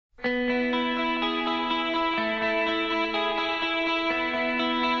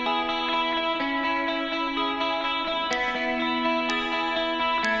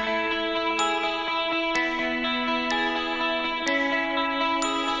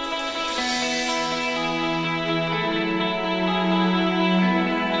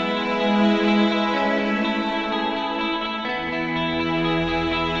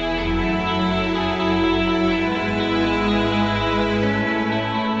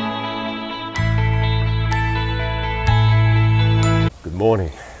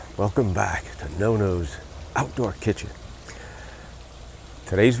morning. Welcome back to Nonno's Outdoor Kitchen.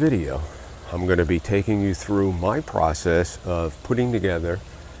 Today's video, I'm going to be taking you through my process of putting together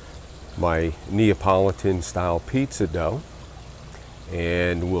my Neapolitan style pizza dough,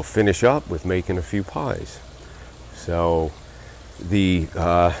 and we'll finish up with making a few pies. So the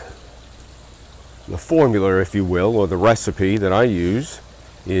formula, if you will, or the recipe that I use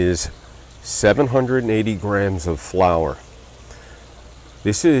is 780 grams of flour.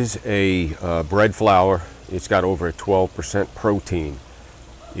 This is a bread flour. It's got over 12% protein.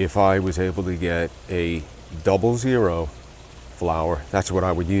 If I was able to get a 00 flour, that's what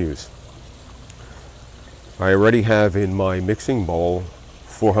I would use. I already have in my mixing bowl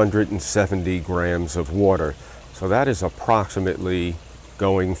 470 grams of water. So that is approximately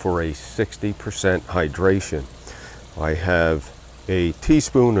going for a 60% hydration. I have a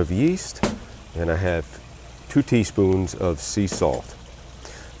teaspoon of yeast and I have 2 teaspoons of sea salt.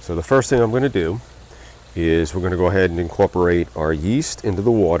 So the first thing I'm going to do is we're going to go ahead and incorporate our yeast into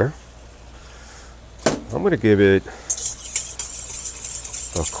the water. I'm going to give it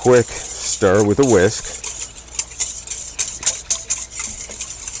a quick stir with a whisk.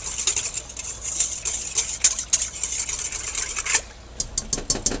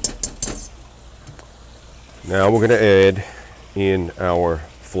 Now we're going to add in our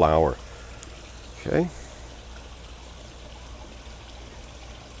flour. Okay.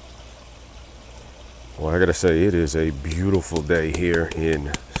 Well, I gotta say, it is a beautiful day here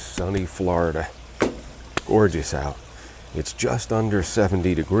in sunny Florida. Gorgeous out. It's just under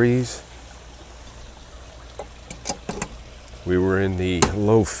 70 degrees. We were in the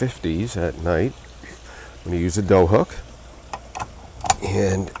low 50s at night. I'm gonna use a dough hook.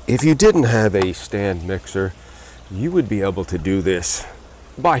 And if you didn't have a stand mixer, you would be able to do this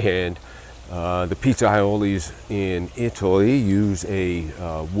by hand. The pizzaioli's in Italy use a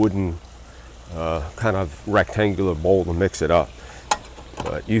wooden kind of rectangular bowl to mix it up,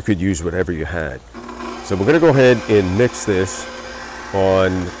 but you could use whatever you had. So we're going to go ahead and mix this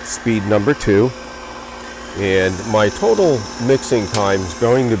on speed number 2, and my total mixing time is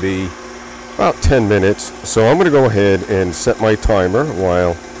going to be about 10 minutes. So I'm going to go ahead and set my timer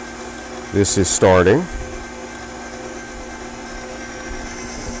while this is starting.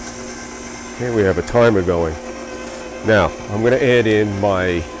 Okay, we have a timer going. Now I'm going to add in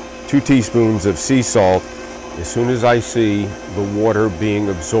my 2 teaspoons of sea salt as soon as I see the water being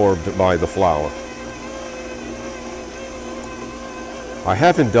absorbed by the flour. I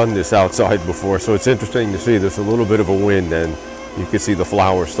haven't done this outside before, so it's interesting to see there's a little bit of a wind and you can see the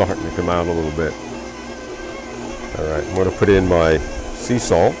flour starting to come out a little bit. All right, I'm going to put in my sea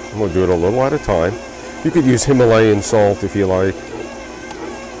salt. I'm going to do it a little at a time. You could use Himalayan salt if you like.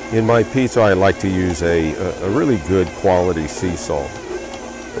 In my pizza, I like to use a really good quality sea salt.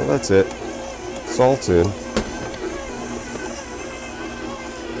 Well, that's it. Salt's in.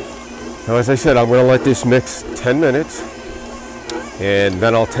 Now, as I said, I'm going to let this mix 10 minutes, and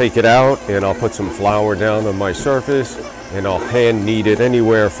then I'll take it out and I'll put some flour down on my surface and I'll hand knead it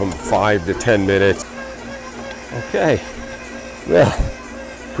anywhere from 5 to 10 minutes. Okay. Well,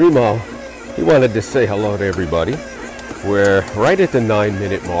 Primo, he wanted to say hello to everybody. We're right at the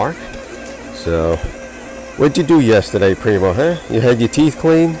 9-minute mark. So, what'd you do yesterday, Primo, huh? You had your teeth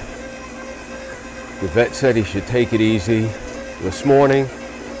cleaned? The vet said he should take it easy. This morning,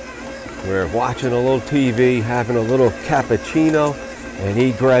 we're watching a little TV, having a little cappuccino, and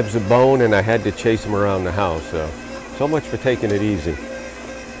he grabs a bone and I had to chase him around the house. So much for taking it easy.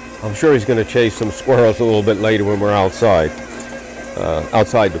 I'm sure he's going to chase some squirrels a little bit later when we're outside.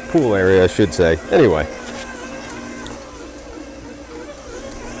 Outside the pool area, I should say. Anyway.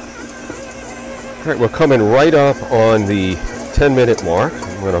 All right, we're coming right up on the 10-minute mark.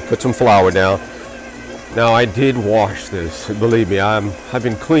 I'm going to put some flour down. Now, I did wash this. Believe me, I've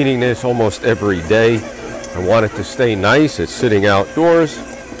been cleaning this almost every day. I want it to stay nice. It's sitting outdoors.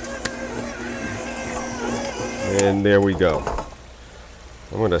 And there we go.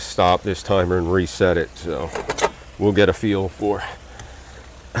 I'm going to stop this timer and reset it, so we'll get a feel for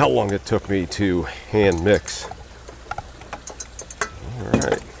how long it took me to hand mix. All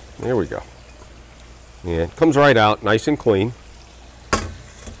right, there we go. And it comes right out nice and clean.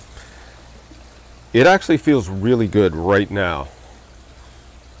 It actually feels really good right now,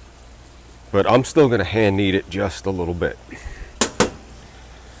 but I'm still going to hand knead it just a little bit.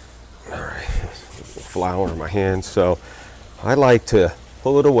 All right, flour in my hands. So I like to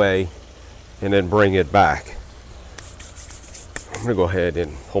pull it away and then bring it back. I'm going to go ahead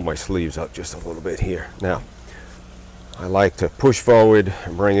and pull my sleeves up just a little bit here. Now, I like to push forward,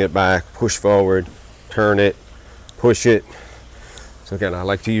 bring it back, push forward, turn it, push it. So again, I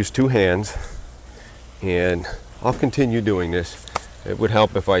like to use 2 hands, and I'll continue doing this. It would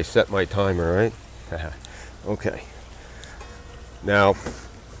help if I set my timer, right? Okay. Now,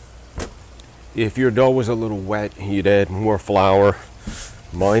 if your dough was a little wet, you'd add more flour.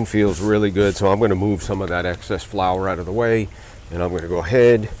 Mine feels really good, so I'm going to move some of that excess flour out of the way, and I'm going to go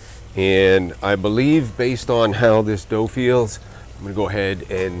ahead, and I believe based on how this dough feels, I'm going to go ahead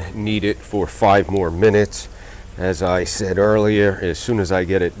and knead it for 5 more minutes. As I said earlier, as soon as I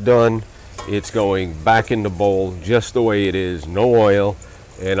get it done, it's going back in the bowl just the way it is, no oil,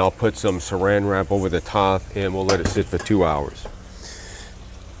 and I'll put some saran wrap over the top, and we'll let it sit for 2 hours.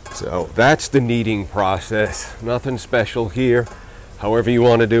 So that's the kneading process. Nothing special here. However you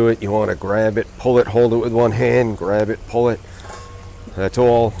want to do it, you want to grab it, pull it, hold it with one hand, grab it, pull it. That's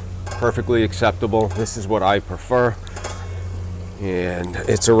all perfectly acceptable. This is what I prefer. And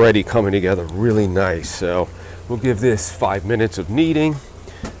it's already coming together really nice. So we'll give this 5 minutes of kneading.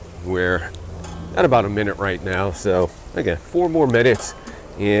 We're at about a minute right now. So again, 4 more minutes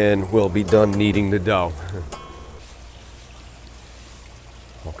and we'll be done kneading the dough.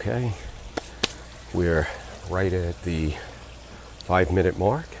 Okay, we're right at the 5-minute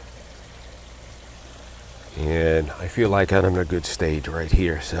mark, and I feel like I'm in a good stage right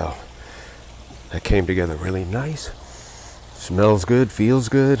here. So that came together really nice. Smells good, feels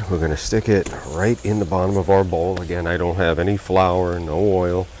good. We're going to stick it right in the bottom of our bowl. Again, I don't have any flour, no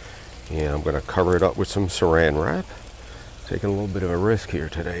oil, and I'm going to cover it up with some saran wrap. Taking a little bit of a risk here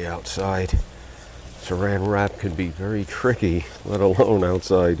today outside. Saran wrap can be very tricky, let alone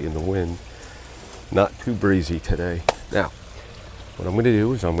outside in the wind. Not too breezy today. Now, what I'm going to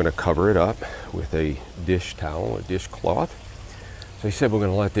do is I'm going to cover it up with a dish towel, a dishcloth. So I said we're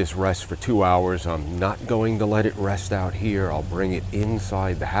going to let this rest for 2 hours. I'm not going to let it rest out here. I'll bring it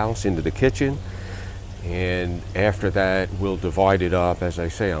inside the house, into the kitchen. And after that, we'll divide it up. As I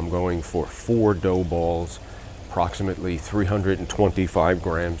say, I'm going for 4 dough balls, approximately 325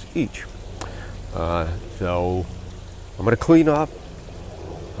 grams each. So I'm going to clean up.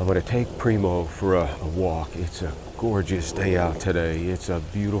 I'm going to take Primo for a walk. It's a gorgeous day out today. It's a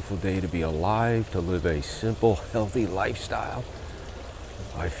beautiful day to be alive, to live a simple, healthy lifestyle.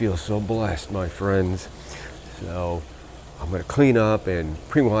 I feel so blessed, my friends. So I'm going to clean up, and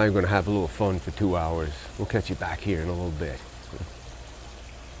Primo and I are going to have a little fun for 2 hours. We'll catch you back here in a little bit.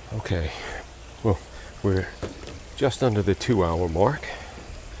 Okay, well, we're just under the 2-hour mark.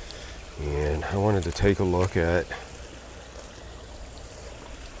 And I wanted to take a look at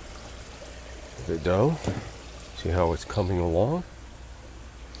the dough, see how it's coming along.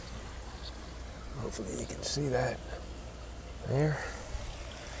 Hopefully you can see that there.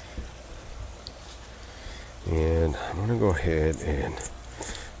 And I'm going to go ahead and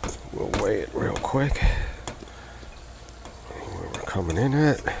we'll weigh it real quick. Where we're coming in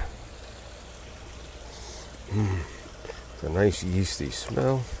at. It's a nice yeasty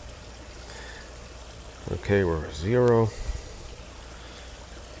smell. Okay, we're at 0.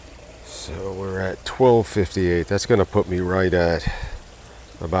 So we're at 1258. That's going to put me right at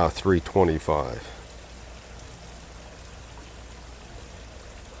about 325.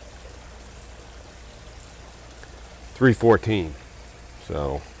 $314.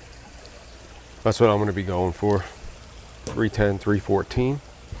 So that's what I'm going to be going for. 310, 314.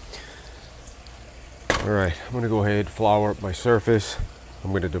 All right, I'm going to go ahead, flour up my surface.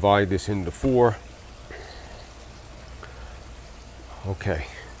 I'm going to divide this into 4. Okay,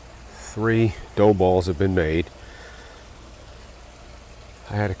 3 dough balls have been made.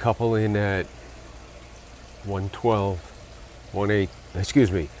 I had a couple in at 312,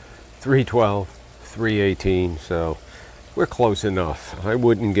 318, so we're close enough. I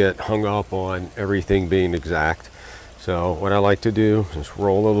wouldn't get hung up on everything being exact. So what I like to do is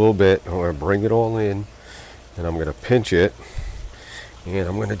roll a little bit. I'm going to bring it all in, and I'm going to pinch it, and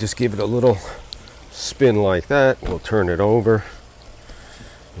I'm going to just give it a little spin like that. We'll turn it over.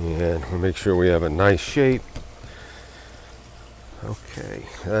 And we'll make sure we have a nice shape. Okay,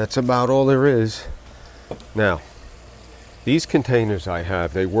 that's about all there is. Now, these containers I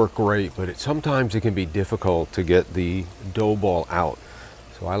have, they work great, but sometimes it can be difficult to get the dough ball out.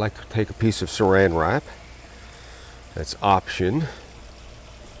 So I like to take a piece of saran wrap. That's optional,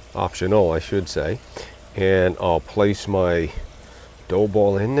 I should say. And I'll place my dough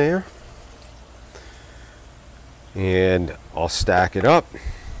ball in there. And I'll stack it up.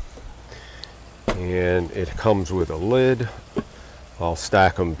 And it comes with a lid. I'll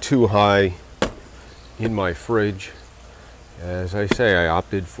stack them too high in my fridge. As I say, I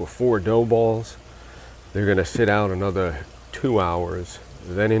opted for 4 dough balls. They're going to sit out another 2 hours,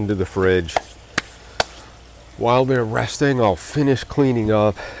 then into the fridge. while they're resting, I'll finish cleaning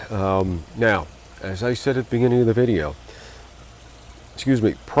up. Now, as I said at the beginning of the video, excuse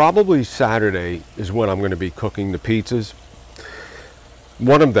me, probably Saturday is when I'm going to be cooking the pizzas.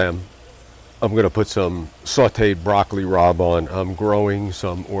 One of them, I'm going to put some sauteed broccoli rabe on. I'm growing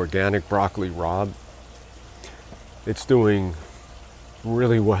some organic broccoli rabe. It's doing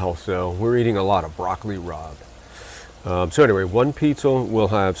really well, so we're eating a lot of broccoli rabe. So anyway, one pizza will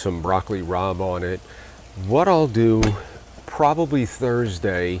have some broccoli rabe on it. What I'll do, probably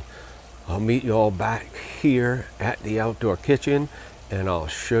Thursday, I'll meet you all back here at the outdoor kitchen and I'll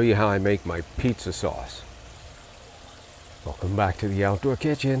show you how I make my pizza sauce. Welcome back to the outdoor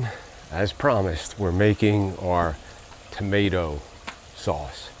kitchen. As promised, we're making our tomato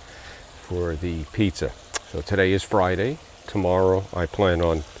sauce for the pizza. So today is Friday. Tomorrow I plan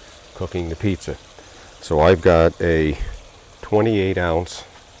on cooking the pizza. So I've got a 28-ounce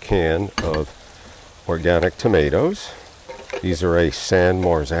can of organic tomatoes. These are a San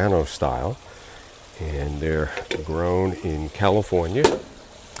Marzano style, and they're grown in California.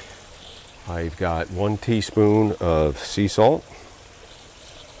 I've got 1 teaspoon of sea salt.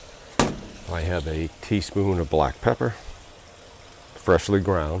 I have a teaspoon of black pepper, freshly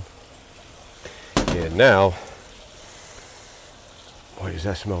ground. And now, boy, does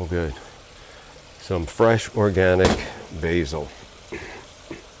that smell good. Some fresh organic basil.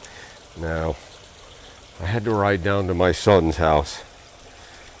 Now, I had to ride down to my son's house.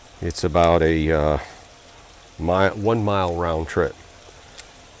 It's about a 1 mile round trip.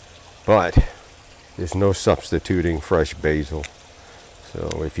 But there's no substituting fresh basil.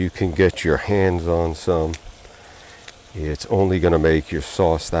 So if you can get your hands on some, it's only going to make your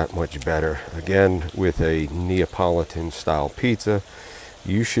sauce that much better. Again, with a Neapolitan style pizza,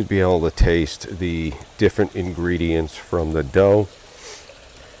 you should be able to taste the different ingredients from the dough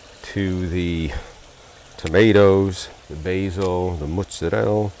to the tomatoes, the basil, the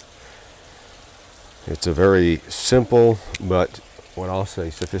mozzarella. It's a very simple, but what I'll say,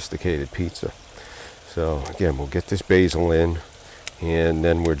 sophisticated pizza. So again, we'll get this basil in, and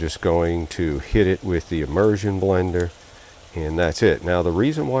then we're just going to hit it with the immersion blender, and that's it. Now, the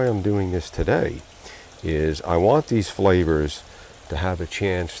reason why I'm doing this today is I want these flavors to have a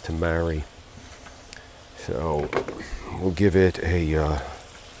chance to marry. So we'll give it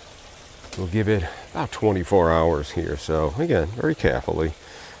about 24 hours here. So again, very carefully,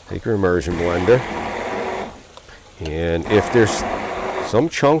 take your immersion blender, and if there's some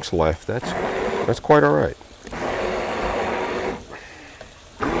chunks left, that's quite all right.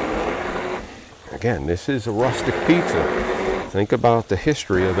 Again, this is a rustic pizza. Think about the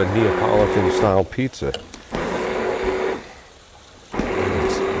history of a Neapolitan style pizza.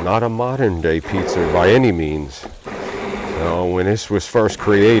 It's not a modern day pizza by any means. So when this was first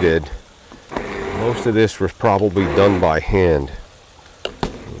created, most of this was probably done by hand.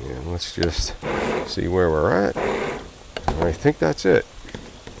 And let's just see where we're at. I think that's it.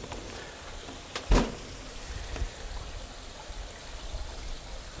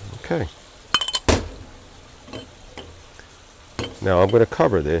 Okay. Now I'm going to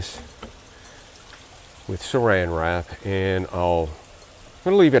cover this with saran wrap, and I'm going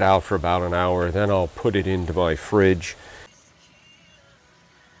to leave it out for about an hour. Then I'll put it into my fridge.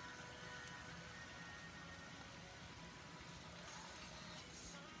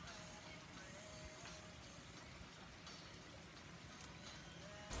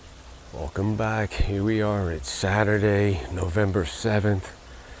 Welcome back. Here we are. It's Saturday, November 7th.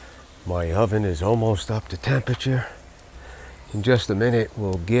 My oven is almost up to temperature. In just a minute,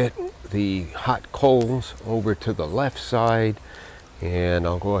 we'll get the hot coals over to the left side, and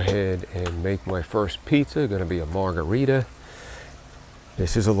I'll go ahead and make my first pizza. Going to be a margarita.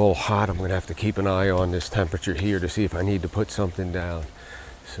 This is a little hot. I'm going to have to keep an eye on this temperature here to see if I need to put something down.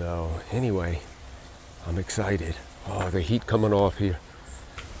 So anyway, I'm excited. Oh, the heat coming off here.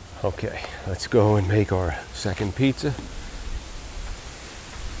 Okay, let's go and make our second pizza.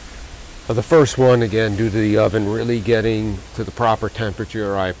 The first one, again, due to the oven really getting to the proper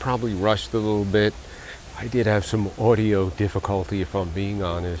temperature, I probably rushed a little bit. I did have some audio difficulty, if I'm being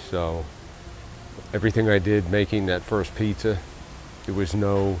honest, so everything I did making that first pizza, there was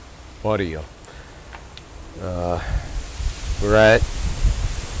no audio. We're at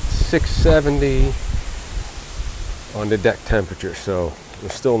 670 on the deck temperature, so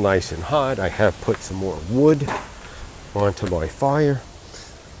it's still nice and hot. I have put some more wood onto my fire.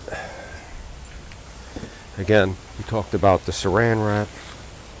 Again, we talked about the saran wrap.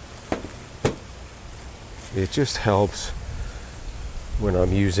 It just helps when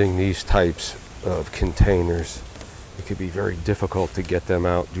I'm using these types of containers. It can be very difficult to get them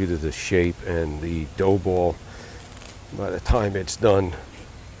out due to the shape and the dough ball. by the time it's done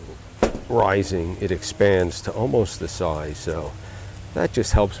rising, it expands to almost the size. So that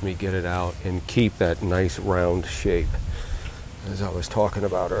just helps me get it out and keep that nice round shape, as I was talking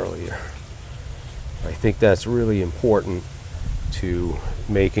about earlier. I think that's really important to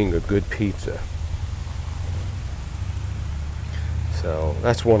making a good pizza. So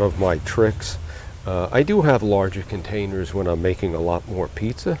that's one of my tricks. I do have larger containers when I'm making a lot more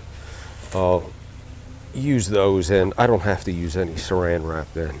pizza. I'll use those, and I don't have to use any saran wrap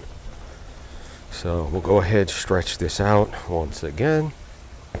then. So we'll go ahead, stretch this out once again.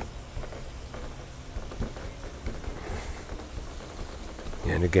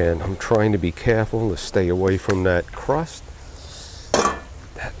 And again, I'm trying to be careful to stay away from that crust.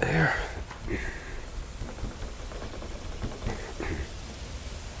 That there.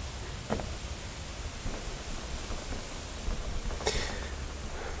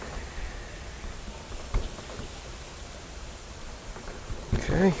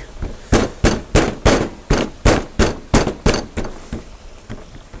 Okay.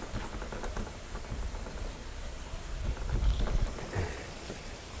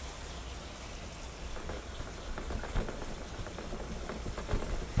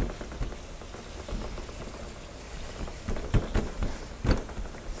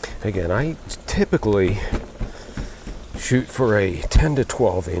 Again, I typically shoot for a 10 to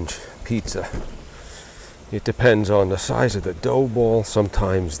 12 inch pizza. It depends on the size of the dough ball.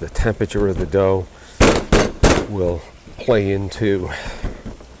 Sometimes the temperature of the dough will play into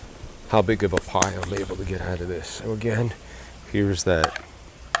how big of a pie I'm able to get out of this. So again, here's that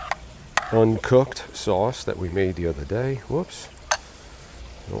uncooked sauce that we made the other day. Whoops.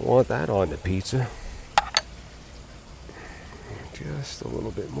 Don't want that on the pizza. Just a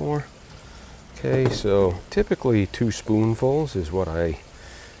little bit more. Okay, so typically 2 spoonfuls is what I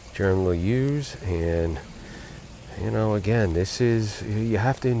generally use. And you know, again, this is, you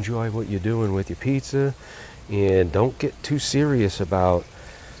have to enjoy what you're doing with your pizza, and don't get too serious about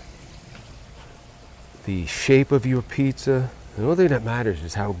the shape of your pizza. The only thing that matters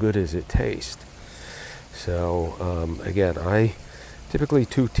is how good does it taste. So again, I typically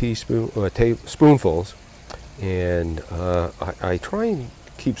 2 spoonfuls, and I try and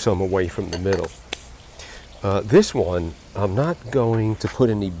keep some away from the middle. This one, I'm not going to put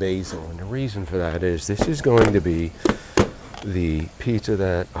any basil, and the reason for that is this is going to be the pizza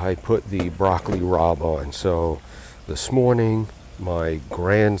that I put the broccoli rabe on. So this morning, my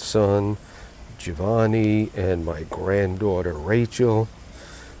grandson Giovanni and my granddaughter Rachel,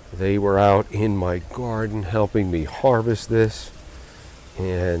 they were out in my garden helping me harvest this,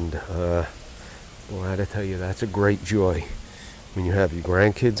 and well, I had to tell you, that's a great joy when you have your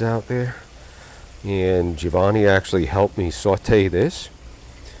grandkids out there. And Giovanni actually helped me saute this,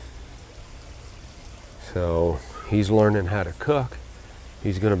 so he's learning how to cook.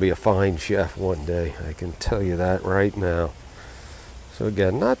 He's going to be a fine chef one day, I can tell you that right now. So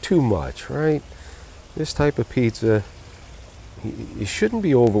again, not too much, right? This type of pizza, you shouldn't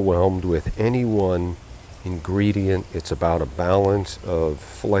be overwhelmed with any one ingredient. It's about a balance of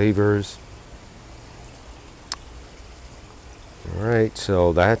flavors. All right,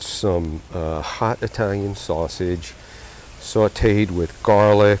 so that's some hot Italian sausage sauteed with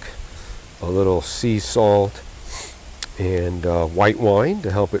garlic, a little sea salt, and white wine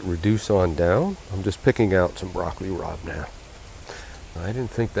to help it reduce on down. I'm just picking out some broccoli rabe now. I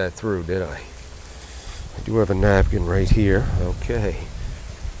didn't think that through, did I? I do have a napkin right here. Okay.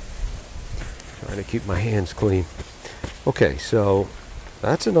 Trying to keep my hands clean. Okay, so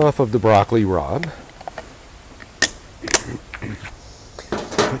that's enough of the broccoli rabe.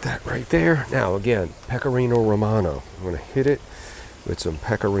 Put that right there. Now again, Pecorino Romano. I'm going to hit it with some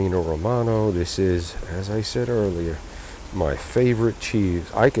Pecorino Romano. This is, as I said earlier, my favorite cheese.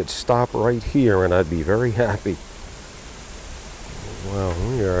 I could stop right here and I'd be very happy. Wow,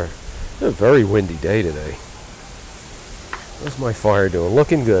 we are a very windy day today. How's my fire doing?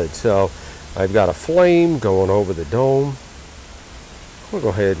 Looking good. So I've got a flame going over the dome. We'll go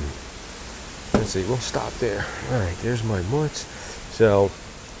ahead and let's see, we'll stop there. All right, there's my mutts. So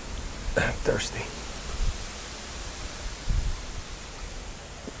I'm thirsty.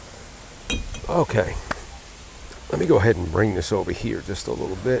 Okay, let me go ahead and bring this over here just a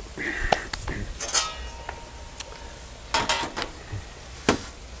little bit.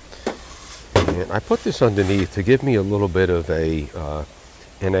 And I put this underneath to give me a little bit of an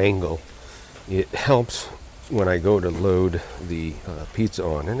angle. It helps when I go to load the pizza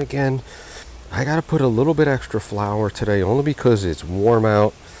on. And again, I got to put a little bit extra flour today only because it's warm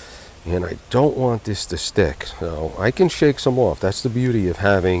out and I don't want this to stick. So I can shake some off. That's the beauty of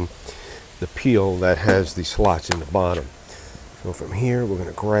having the peel that has the slots in the bottom. So from here, we're going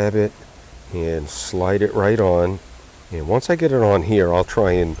to grab it and slide it right on. And once I get it on here, I'll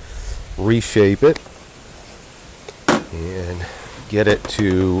try and reshape it and get it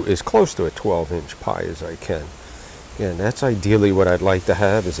to as close to a 12-inch pie as I can. And that's ideally what I'd like to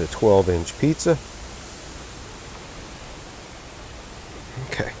have, is a 12-inch pizza.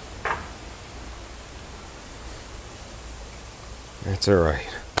 Okay. That's all right.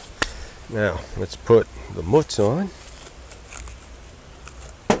 Now, let's put the mutts on.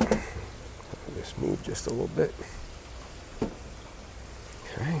 Just move just a little bit.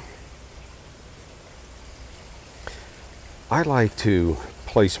 Okay. I like to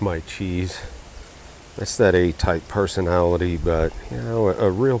place my cheese. That's that A-type personality, but you know, a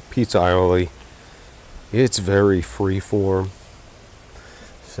real pizza aioli, it's very free form.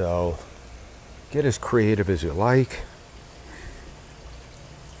 So get as creative as you like.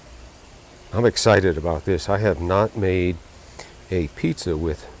 I'm excited about this. I have not made a pizza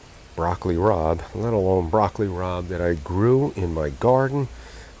with broccoli rabe, let alone broccoli rabe that I grew in my garden.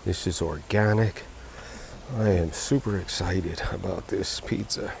 This is organic. I am super excited about this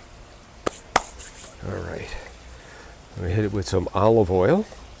pizza. All right, I'm gonna hit it with some olive oil.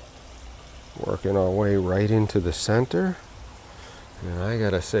 Working our way right into the center. And I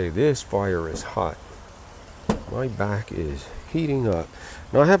gotta say, this fire is hot. My back is heating up.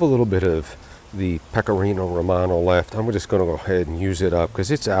 Now I have a little bit of the pecorino romano left. I'm just gonna go ahead and use it up because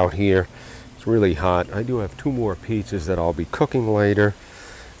it's out here. It's really hot. I do have 2 more pizzas that I'll be cooking later.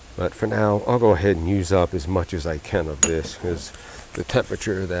 But for now, I'll go ahead and use up as much as I can of this because the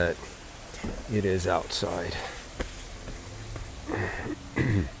temperature that it is outside.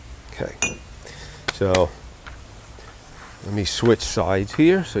 Okay, so let me switch sides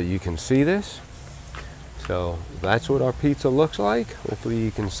here so you can see this. So that's what our pizza looks like. Hopefully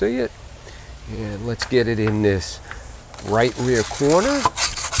you can see it. And let's get it in this right rear corner.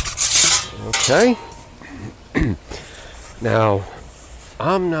 Okay. Now,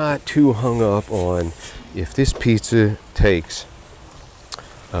 I'm not too hung up on if this pizza takes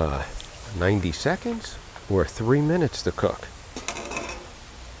 90 seconds or 3 minutes to cook.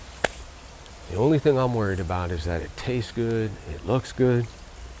 The only thing I'm worried about is that it tastes good, it looks good.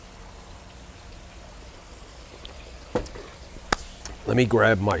 Let me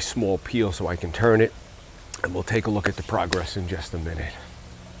grab my small peel so I can turn it, and we'll take a look at the progress in just a minute.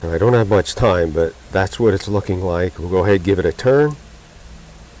 Now, I don't have much time, but that's what it's looking like. We'll go ahead and give it a turn.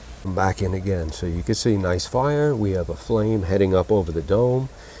 I'm back in again, so you can see nice fire. We have a flame heading up over the dome,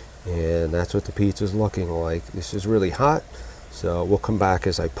 and that's what the pizza's looking like. This is really hot, so we'll come back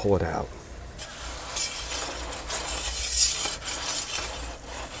as I pull it out.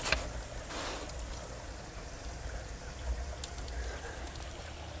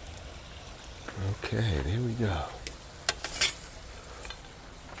 Okay, there we go.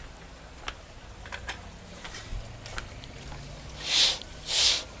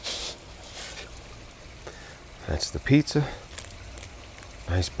 That's the pizza.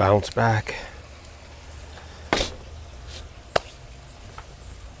 Nice bounce back.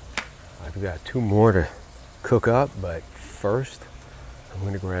 I've got 2 more to cook up, but first I'm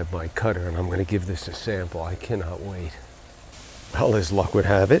going to grab my cutter and I'm going to give this a sample. I cannot wait. Well, as luck would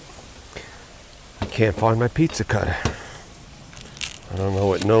have it, I can't find my pizza cutter. I don't know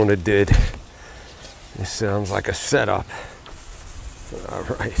what Nonna did. This sounds like a setup. All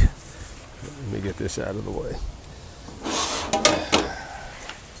right, let me get this out of the way.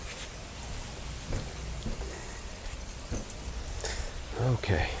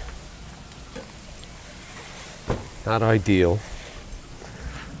 Okay. Not ideal.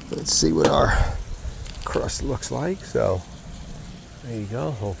 Let's see what our crust looks like. So there you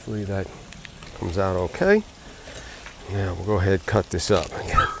go. Hopefully that comes out okay. Now we'll go ahead and cut this up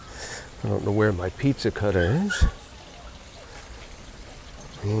again. I don't know where my pizza cutter is.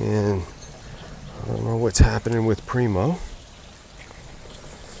 And I don't know what's happening with Primo.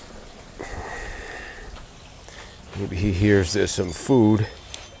 Maybe he hears there's some food.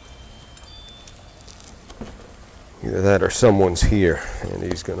 Either that or someone's here and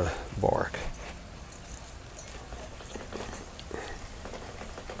he's gonna bark.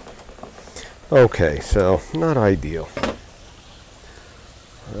 Okay, so not ideal.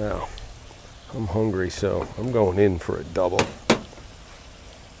 Now, I'm hungry, so I'm going in for a double.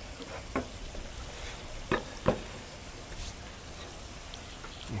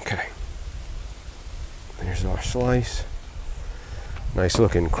 Okay. There's our slice. Nice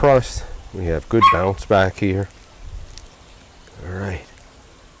looking crust. We have good bounce back here. All right.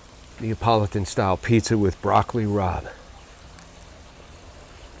 Neapolitan style pizza with broccoli rabe.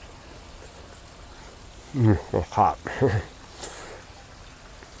 Hot.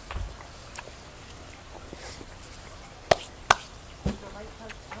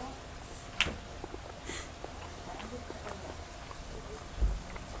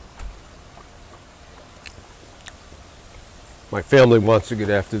 My family wants to get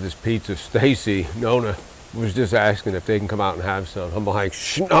after this pizza. Stacy, Nonna, was just asking if they can come out and have some. I'm like,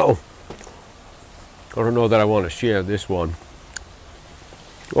 no. I don't know that I want to share this one.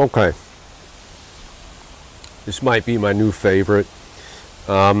 Okay. This might be my new favorite.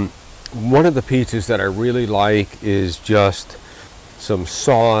 One of the pizzas that I really like is just some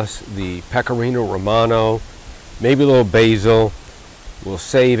sauce, the pecorino romano, maybe a little basil. We'll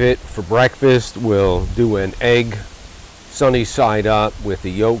save it for breakfast. We'll do an egg sunny side up with the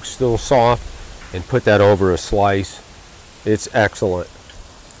yolk still soft and put that over a slice. It's excellent.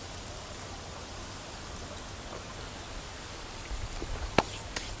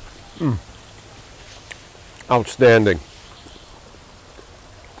 Outstanding.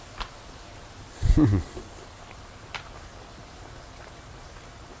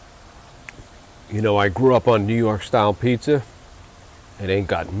 You know, I grew up on New York style pizza. It ain't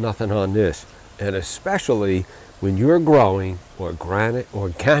got nothing on this. And especially when you're growing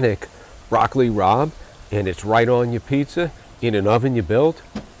organic broccoli rabe and it's right on your pizza in an oven you built,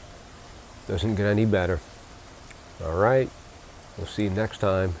 doesn't get any better. All right, we'll see you next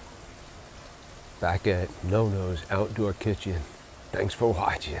time back at Nonno's Outdoor Kitchen. Thanks for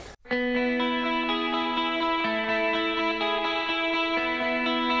watching.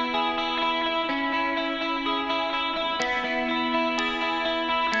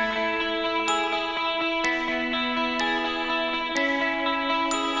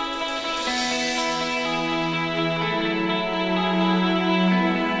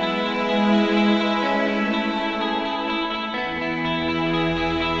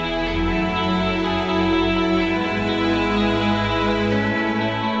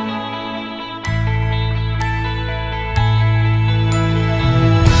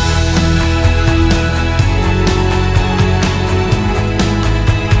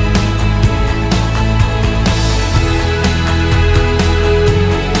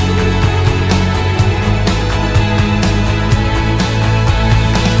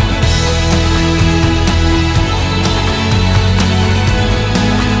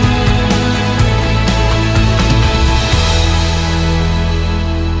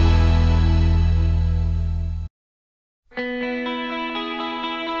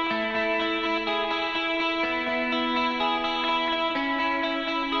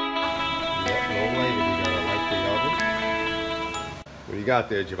 What do you got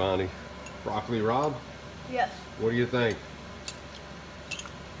there, Giovanni? Broccoli rabe? Yes. What do you think?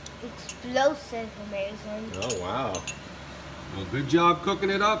 Explosive, amazing. Oh, wow. Well, good job cooking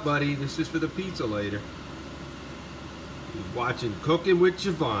it up, buddy. This is for the pizza later. You're watching Cooking with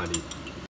Giovanni.